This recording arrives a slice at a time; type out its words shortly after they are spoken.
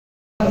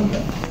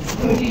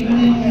Good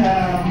evening,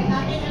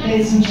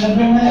 ladies and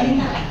gentlemen.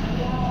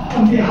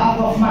 On behalf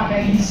of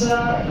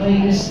Magkaisa,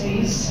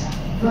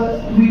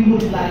 we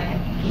would like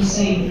to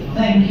say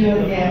thank you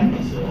again,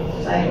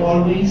 like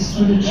always,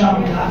 to the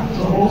German Club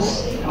to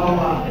host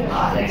our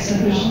art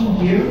exhibition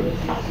here.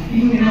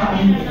 Even though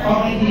I'm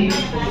already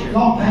a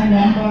long-time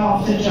member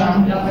of the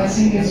German Club, I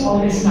think it's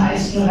always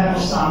nice to have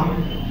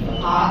some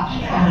art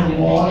on the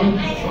wall,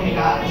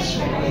 regardless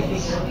of what it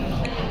is.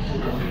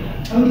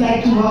 I would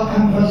like to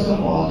welcome, first of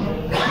all,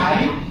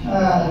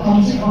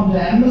 Tomzig from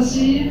the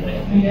embassy,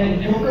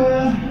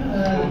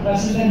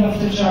 president of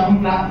the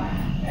German Club,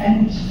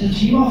 and the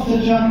team of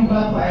the German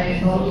Club. I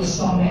noticed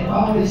Dominic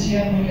Bauer is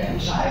here, and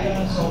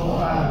China,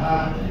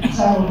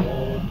 so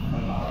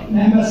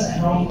members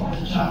and all of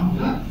the German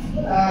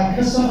Club.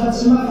 Christopher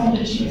Zimmer from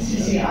the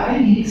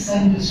GCCI, he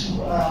extended his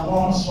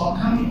warmest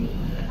welcome.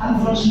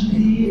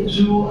 Unfortunately,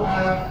 to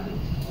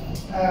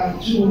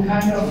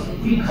kind of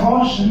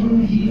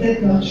precaution, he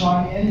did not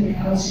join in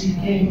because he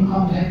came in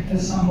contact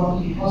with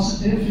somebody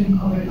positive in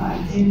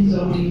COVID-19,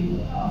 so he,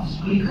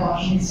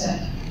 precaution,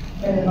 said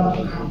better not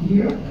to come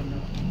here.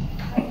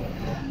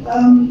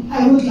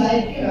 I would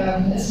like,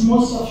 as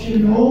most of you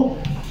know,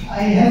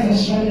 I have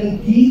as well a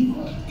deep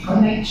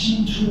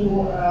connection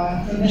to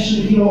the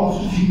National Hero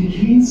of the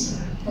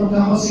Philippines, Dr.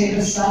 Jose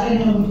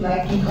Stalin. I would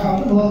like to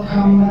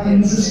welcome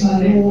Mrs.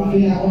 Mario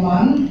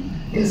Villaroman,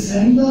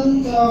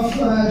 descendant of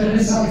the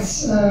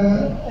Rizal's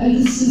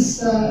eldest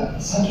sister,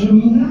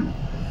 Saturnina.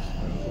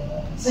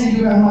 Thank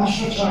you very much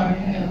for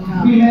joining.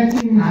 We met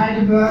in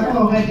Heidelberg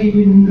already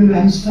in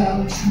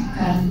Wilhelmsfeld,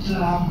 and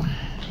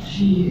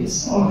she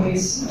is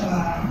always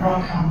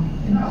welcome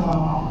in our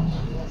round.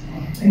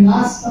 And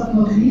last but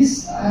not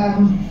least,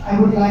 I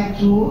would like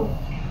to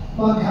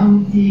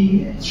welcome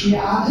the three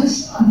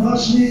artists.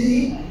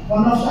 Unfortunately,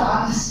 one of the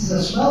artists is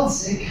as well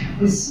sick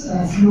with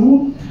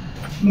flu,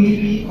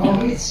 maybe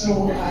COVID,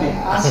 so I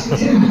asked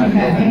him,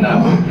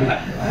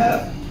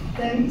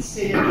 then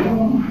stay at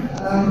home.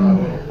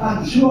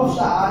 But two of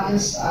the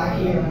artists are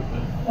here.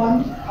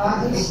 One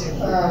artist,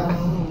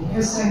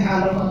 Kristian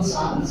Karlo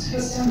Gonzales.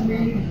 Kristian,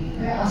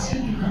 may I ask you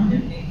to come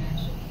in?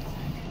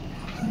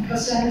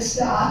 Kristian is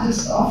the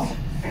artist of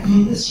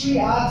the three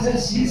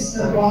artists. He's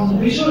the one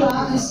visual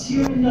artist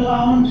here in the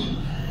round.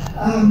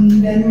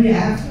 Then we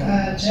have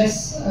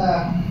Jes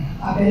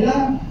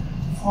Abella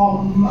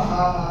from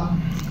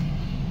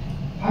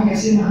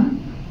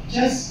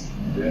Jes.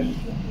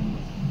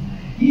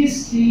 He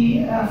is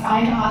the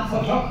fine art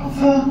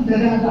photographer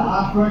that are the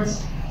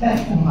artworks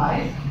left and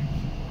right.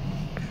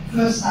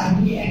 First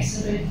time we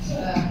exhibit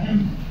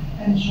him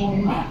and show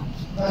him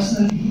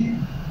personally.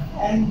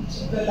 And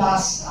the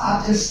last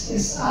artist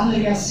is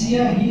Arnel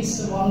Garcia. He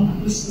is the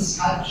one with the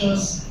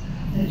sculptures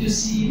that you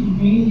see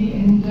mainly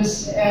in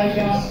this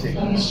area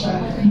and as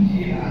well in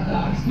the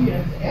other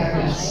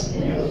areas.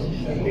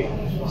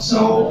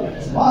 So,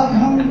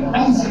 welcome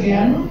once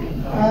again.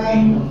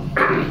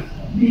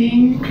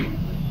 Being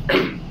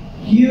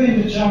here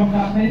in the German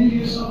Club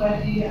menus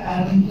already,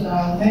 and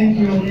thank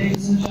you,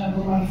 ladies and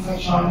gentlemen, for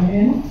joining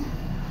in.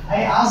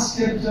 I asked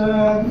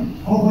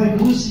Popoy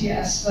Cusi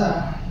as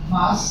the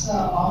master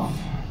of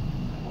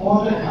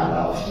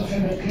watercolor of the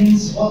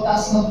Philippines. What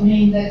does not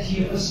mean that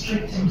he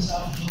restricts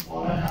himself to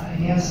watercolor.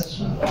 He has as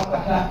well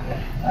watercolor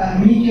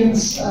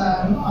mediums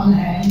on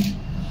hand.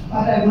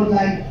 But I would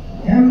like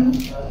him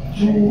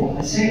to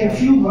say a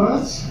few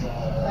words,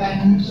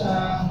 and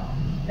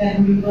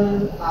then we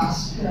will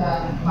ask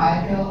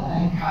Michael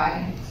and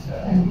Kai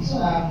and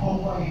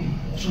Popoy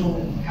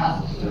to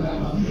cut the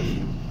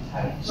development.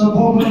 So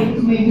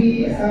Popoy,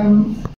 maybe